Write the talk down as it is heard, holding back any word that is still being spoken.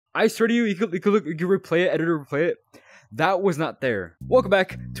I swear to you, you could replay it, editor replay it. That was not there. Welcome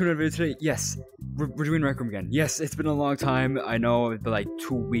back to another video today. Yes, we're doing RecRoom again. Yes, it's been a long time. I know it's been like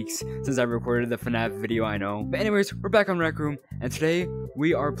 2 weeks since I recorded the FNAF video, I know. But anyways, we're back on RecRoom, and today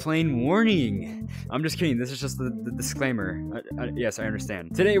we are playing Warning. I'm just kidding, this is just the disclaimer. Yes, I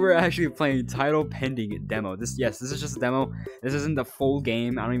understand. Today we're actually playing Title Pending Demo. This is just a demo. This isn't the full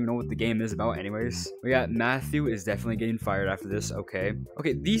game. I don't even know what the game is about anyways. We got Matthew is definitely getting fired after this, okay.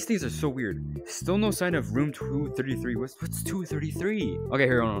 Okay, these things are so weird. Still no sign of room 233. What's 233? Okay,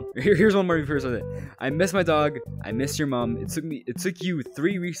 here, hold on. Here's one more before I start it. I miss my dog. I miss your mom. It took you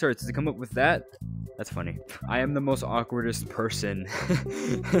 3 restarts to come up with that. That's funny. I am the most awkwardest person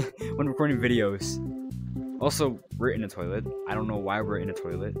when recording videos. Also, we're in a toilet. I don't know why we're in a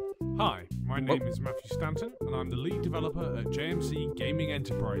toilet. Hi, my name is Matthew Stanton, and I'm the lead developer at JMC Gaming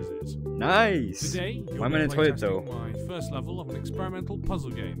Enterprises. Nice. Today, why am I in a toilet though? My first level of an experimental puzzle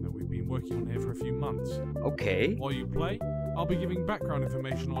game that we've been working on here for a few months. Okay. While you play, I'll be giving background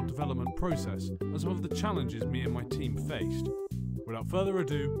information on development process and some of the challenges me and my team faced. Without further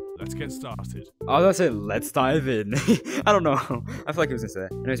ado, let's get started. I was gonna say, let's dive in. I don't know. I feel like it was gonna say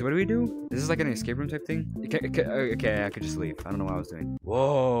that. Anyways, what do we do? This is like an escape room type thing? Okay, I could just leave. I don't know what I was doing.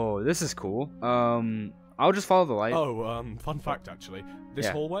 Whoa, this is cool. I'll just follow the light. Oh, fun fact actually. This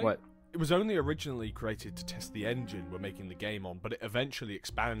hallway? What? It was only originally created to test the engine we're making the game on, but it eventually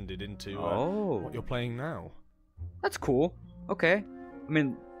expanded into what you're playing now. That's cool. Okay. I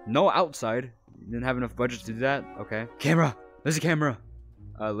mean, no outside. You didn't have enough budget to do that. Okay. Camera! There's a camera.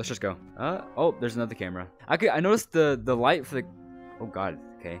 Let's just go. Oh, there's another camera. Okay, I noticed the light for the. Oh God.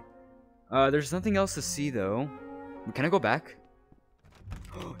 Okay. There's nothing else to see though. Can I go back?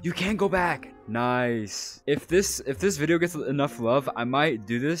 You can go back. Nice. If this video gets enough love, I might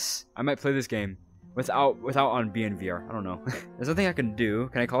do this. I might play this game without on BNVR. I don't know. There's nothing I can do.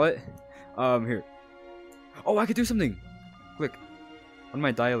 Can I call it? Here. Oh, I could do something. Click. What am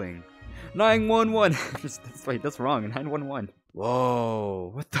I dialing? 911. Wait, that's wrong. 911.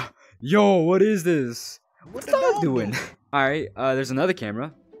 Whoa. What the? Yo, what is this? What's the dog doing? All right. There's another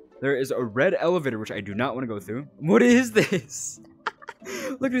camera. There is a red elevator which I do not want to go through. What is this?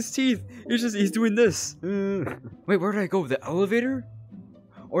 Look at his teeth. He's doing this. Wait, where did I go? The elevator?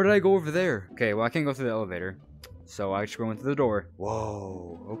 Or did I go over there? Okay, well I can't go through the elevator, so I just go into the door.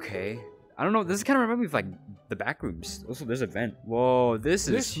 Whoa. Okay. I don't know. This kind of reminds me of like the back rooms. Also, there's a vent. Whoa, this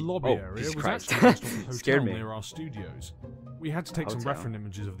lobby area was Christ. actually based on the hotel Scared me. near our studios. We had to take some reference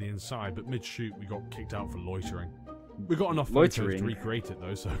images of the inside, but mid-shoot we got kicked out for loitering. We got enough photos to recreate it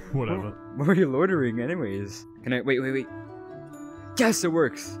though, so whatever. Where are you loitering anyways? Can I wait? Yes, it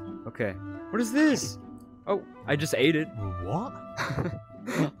works. Okay. What is this? Oh, I just ate it. What?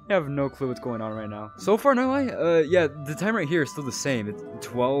 I have no clue what's going on right now. So far, no, yeah, the time right here is still the same. It's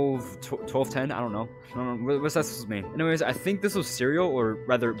 12:10. I don't know. What's that supposed to mean? Anyways, I think this was cereal, or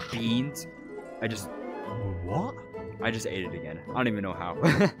rather beans. What? I just ate it again. I don't even know how.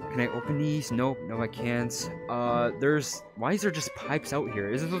 Can I open these? Nope. No, I can't. Why is there just pipes out here?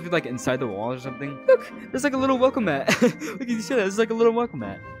 Is this supposed to be like inside the wall or something? Look, there's like a little welcome mat. Look, you see that? There's like a little welcome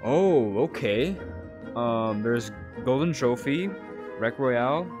mat. Oh, okay. There's golden trophy, Rec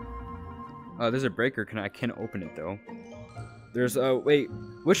Royale. There's a breaker. I can't open it though. There's wait,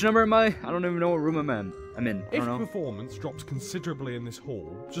 which number am I? I don't even know what room I'm in. I don't know. If performance drops considerably in this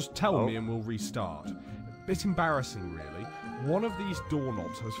hall, just tell me and we'll restart. Bit embarrassing, really. One of these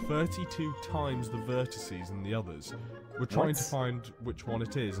doorknobs has 32 times the vertices than the others. We're trying to find which one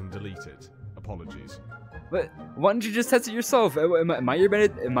it is and delete it. Apologies. But why don't you just test it yourself? Am I your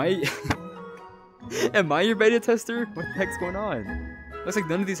beta? Am I your beta tester? What the heck's going on? Looks like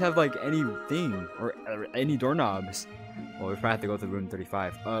none of these have like anything or any doorknobs. Well, we probably have to go to room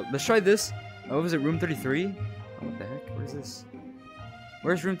 35. Let's try this. What was it? Room 33? Oh, what the heck? What is this?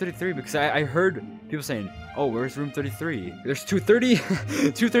 Where's room 33? Because I heard people saying, oh, where's room 33? There's 230,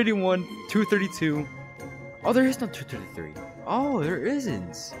 231, 232. Oh, there is no 233. Oh, there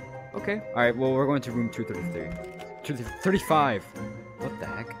isn't. Okay. All right, well, we're going to room 233. 235. What the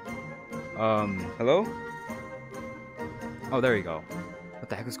heck? Hello? Oh, there you go. What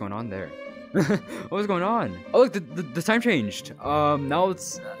the heck is going on there? What was going on? Oh, look, the time changed. Now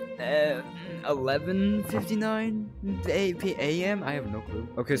it's 11:59 a.m. I have no clue.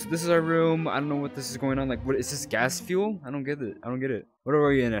 Okay, so this is our room. I don't know what this is going on. Like, what is this? Gas fuel? I don't get it. What are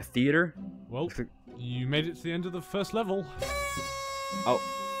we in, a theater? Well, you made it to the end of the first level. Oh,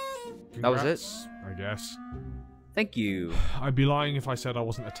 congrats, that was it? I guess. Thank you. I'd be lying if I said I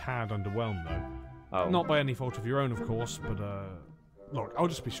wasn't a tad underwhelmed, though. Oh. Not by any fault of your own, of course, but look, I'll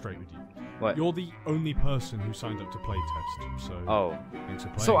just be straight with you. What? You're the only person who signed up to play test, so Oh. thanks for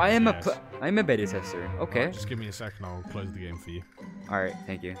playing. So I am guess. I'm a beta tester. Okay. Right, just give me a second, I'll close the game for you. Alright,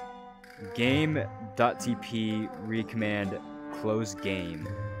 thank you. Game.tp recommand close game.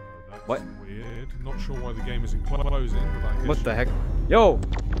 That's What? weird. Not sure why the game isn't closing, but I guess What the heck? Yo!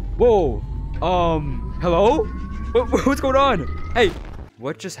 Whoa! Hello? What's going on? Hey!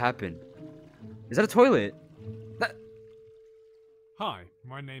 What just happened? Is that a toilet? Hi,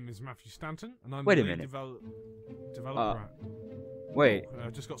 my name is Matthew Stanton, and I'm Wait the a lead minute. developer. Wait.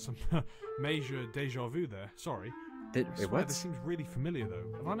 Just got some major deja vu there. Sorry. I Wait, swear, what? This seems really familiar,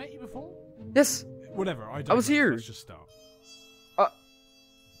 though. Have I met you before? Yes! Whatever. I was here. Let's just start.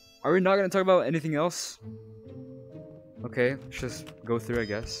 Are we not gonna talk about anything else? Okay, let's just go through, I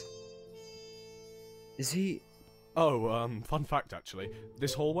guess. Is he... Oh, fun fact actually.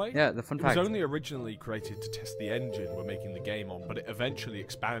 This hallway? Yeah, the fun It was fact. only originally created to test the engine we're making the game on, but it eventually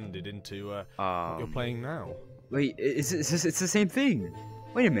expanded into what you're playing now. Wait, it's the same thing.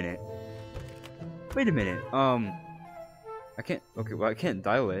 Wait a minute. Wait a minute. I can't. Okay, well I can't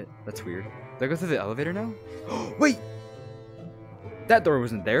dial it. That's weird. Did I go through the elevator now? Wait. That door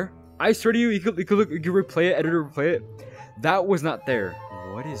wasn't there. I swear to you, you could replay it, editor replay it. That was not there.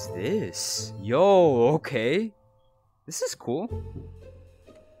 What is this? Yo, okay. This is cool.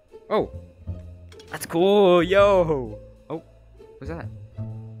 Oh, that's cool. Yo. Oh, what's that?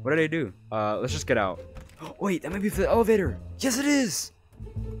 What did I do? Let's just get out. Wait, that might be for the elevator. Yes, it is.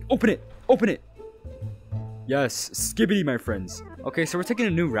 Open it. Open it. Yes, skibbity, my friends. Okay, so we're taking a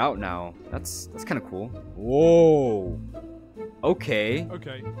new route now. That's kind of cool. Whoa. Okay.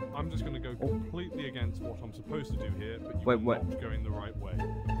 Okay, I'm just gonna go completely against what I'm supposed to do here, but you Wait, are what? not going the right way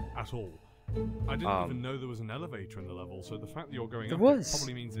at all. I didn't even know there was an elevator in the level, so the fact that you're going There up was. it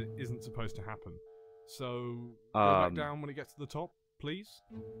probably means it isn't supposed to happen. So go back down when it gets to the top, please.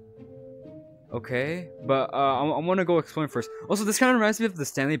 Okay, but I want to go exploring first. Also, this kind of reminds me of the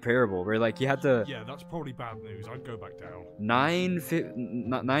Stanley Parable, where like you had to Yeah, that's probably bad news. I'd go back down.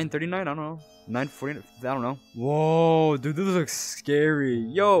 9:39. I don't know. 9:40. I don't know. Whoa, dude, this looks scary.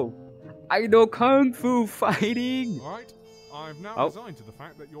 Yo, I know kung fu fighting. Alright, I've now Oh. resigned to the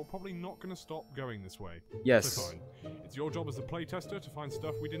fact that you're probably not going to stop going this way. Yes. So fine. It's your job as the playtester to find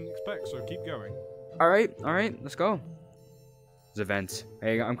stuff we didn't expect, so keep going. All right, let's go. This event.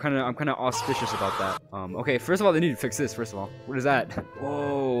 Hey, I'm kind of auspicious about that. Okay, first of all, they need to fix this. First of all, what is that?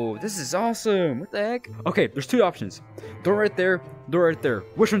 Whoa, this is awesome. What the heck? Okay, there's two options. Door right there. Door right there.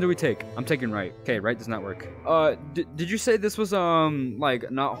 Which one do we take? I'm taking right. Okay, right does not work. Did you say this was like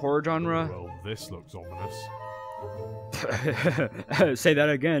not horror genre? Well, this looks ominous. Say that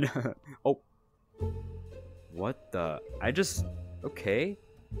again. Oh. What the? Okay.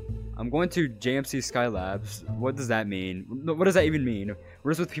 I'm going to JMC Skylabs. What does that mean? What does that even mean?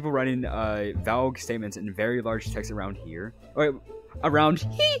 We're just with people writing vague statements in very large text around here. Wait, around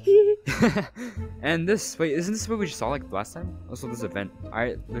and this, wait, isn't this what we just saw like last time? Also this event.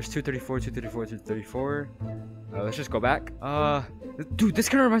 Alright, there's 234, 234, 234. Let's just go back. Dude, this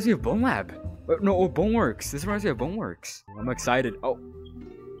kind of reminds me of Bone Lab. No, Boneworks. This reminds me of Boneworks. I'm excited. Oh,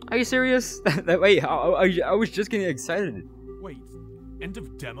 are you serious? Wait, I was just getting excited. Wait, end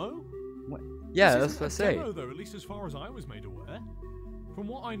of demo? What? Yeah, This that's isn't what I a say. demo, though, at least as far as I was made aware. From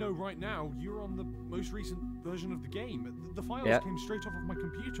what I know right now, you're on the most recent version of the game. The files Yeah. came straight off of my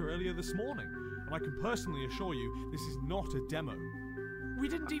computer earlier this morning, and I can personally assure you this is not a demo. We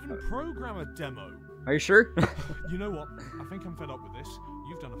didn't even program a demo. Are you sure? You know what? I think I'm fed up with this.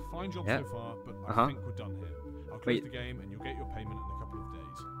 You've done a fine job Yeah. so far, but I think we're done here. I'll close Wait. the game, and you'll get your payment in a couple of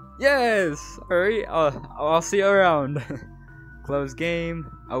days. Yes. All right. I'll see you around. Close game.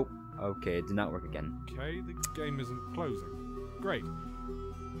 Oh, okay. It did not work again. Okay, the game isn't closing. Great.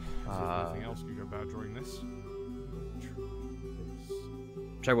 If anything else could go bad during this.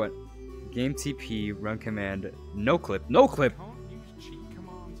 Try what? Game TP run command. No clip. No clip. Can't use cheat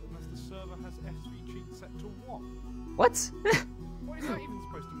commands unless the server has SV cheat set to 1. What? What is that even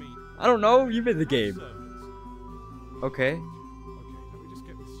supposed to mean? I don't know. You made the game. Servers. Okay. Okay, let me just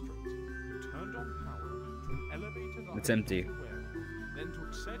get this straight. You turned on power to an elevator that It's I empty. wasn't aware of, then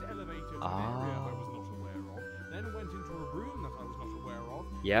took said elevator to an area I was not aware of, then went into a room that I was not aware of,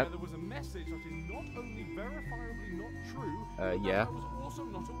 Yep. where there was a message that is not only verifiably not true, Yeah. but I was also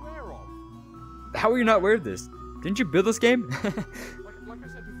not aware of. How are you not aware of this? Didn't you build this game? Like I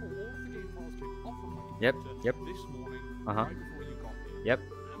said before, all of the game files came off of my Yep, computer yep. this morning, Uh-huh. right before you got here. Yep.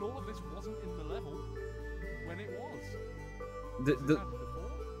 And all of this wasn't in the level when it was. The Was it before?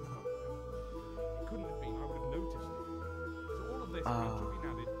 No. It couldn't have been. I would have noticed it. So all of this had to have been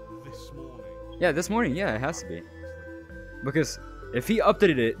added this morning. yeah, this morning. Yeah, it has to be. Because If he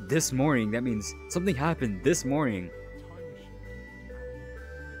updated it this morning, that means something happened this morning.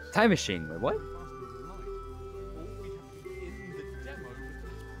 Time machine. Wait, what?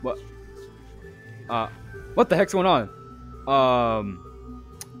 What? What the heck's going on?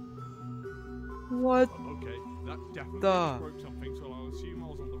 What? Okay, that definitely broke something, so I'll assume I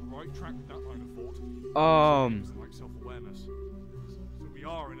was on the right track with that line of thought. Like self-awareness. So we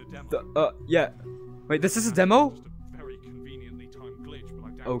are in a demo. Yeah. Wait, this is a demo? Just a very conveniently timed glitch, but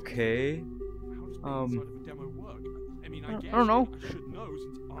I doubt okay. How does being inside of a demo work? I mean, I guess I don't know. I should know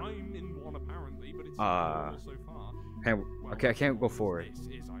since I'm in one apparently, but it's not so far. Okay, I can't go forward.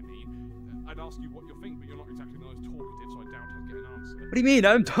 I'd ask you what you think, but you're not exactly the most talkative, so I doubt I'd get an answer. What do you mean?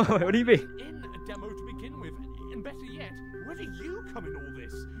 What do you mean? In a demo to begin with, and better yet, where do you come in all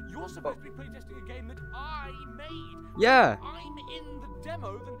this? You're supposed to be playtesting a game that I made. Yeah. If I'm in the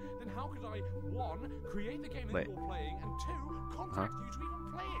demo, then how could I, one, create the game that you're playing, and two, contact you to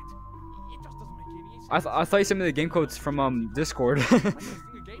even play it? It just doesn't make any sense. I thought you sent me the game codes from Discord.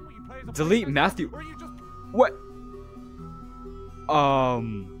 Delete Matthew. What?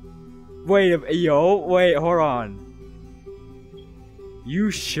 Wait, hold on. You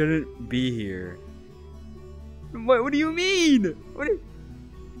shouldn't be here. What do you mean?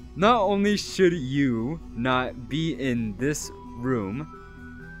 Not only should you not be in this room,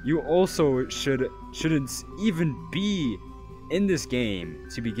 you also shouldn't even be in this game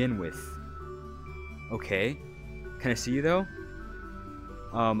to begin with. Okay, can I see you though?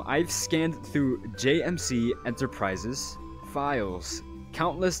 I've scanned through JMC Enterprises files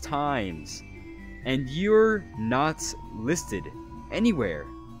countless times, and you're not listed anywhere.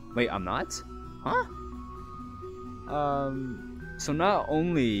 Wait, I'm not? Huh? So not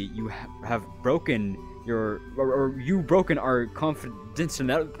only you have broken you broken our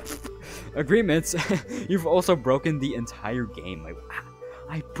confidential agreements, you've also broken the entire game. Like,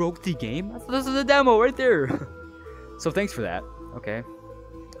 I broke the game? This is a demo right there. So thanks for that. Okay.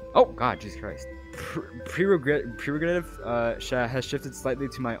 Oh God, Jesus Christ. Prerogative has shifted slightly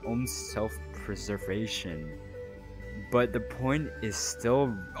to my own self-preservation, but the point is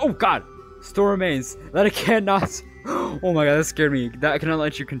still. Oh God, still remains that I cannot. Oh my God, that scared me. That I cannot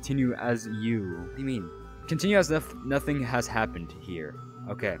let you continue as you. What do you mean? Continue as if nothing has happened here.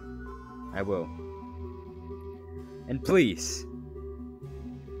 Okay, I will. And please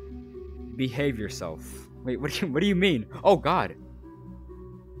behave yourself. Wait, what do you mean? Oh God.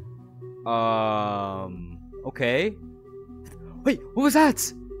 Okay. Wait, what was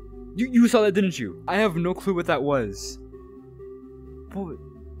that? You saw that, didn't you? I have no clue what that was. But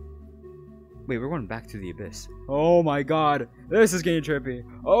wait, we're going back to the abyss. Oh my God, this is getting trippy.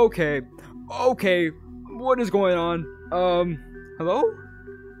 Okay, what is going on? Hello?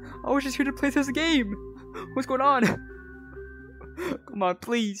 I was just here to play this game. What's going on? Come on,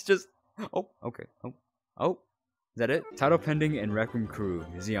 please, just. Oh, okay. Oh. Is that it? Title pending and RecRoom crew.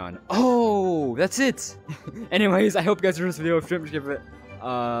 Xeon. Oh, that's it. Anyways, I hope you guys enjoyed this video. If you did, give it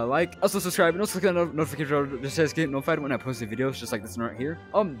like, also subscribe, and also click on the notification bell just to get notified when I post videos just like this one right here.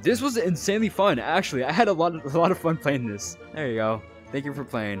 This was insanely fun. Actually, I had a lot of fun playing this. There you go. Thank you for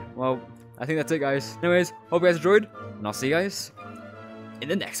playing. Well, I think that's it, guys. Anyways, hope you guys enjoyed, and I'll see you guys in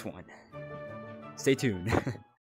the next one. Stay tuned.